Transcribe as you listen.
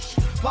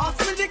Pass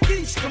me the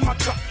keys to my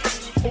truck.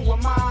 Who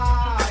am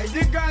I?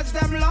 The girls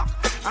them lock.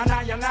 And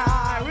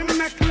I, we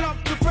make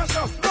love to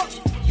pressure.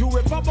 You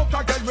ever buck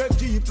a girl with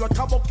deep like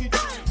a bucket.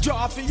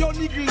 Draw for your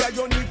nigga and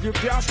your nigga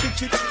can't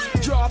stitch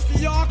it. Draw for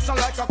your oxen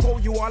like a cow,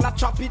 you wanna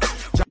chop it.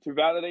 To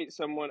validate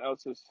someone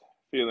else's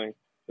feeling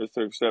is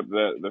to accept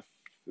that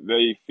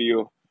they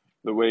feel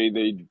the way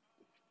they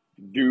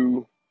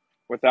do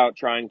without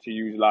trying to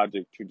use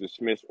logic to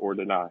dismiss or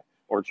deny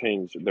or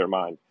change their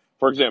mind.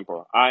 For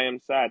example, I am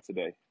sad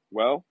today.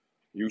 Well,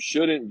 you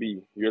shouldn't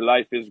be. Your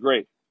life is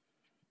great.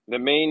 The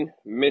main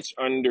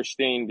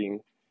misunderstanding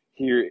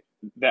here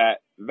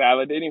that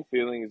validating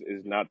feelings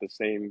is not the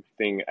same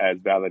thing as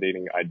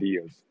validating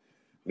ideas.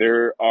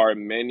 There are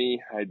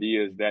many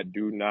ideas that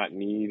do not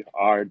need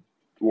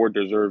or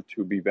deserve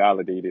to be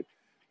validated,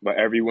 but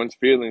everyone's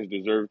feelings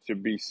deserve to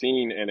be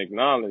seen and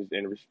acknowledged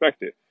and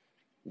respected.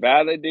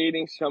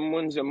 Validating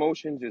someone's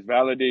emotions is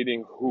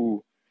validating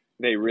who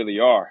they really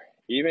are,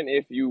 even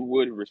if you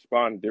would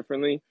respond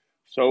differently.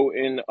 So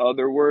in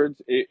other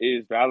words, it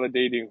is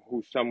validating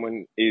who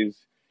someone is,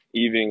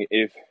 even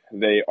if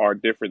they are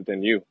different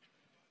than you.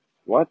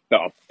 What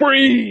the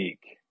freak?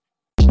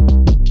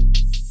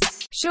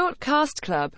 Short Cast Club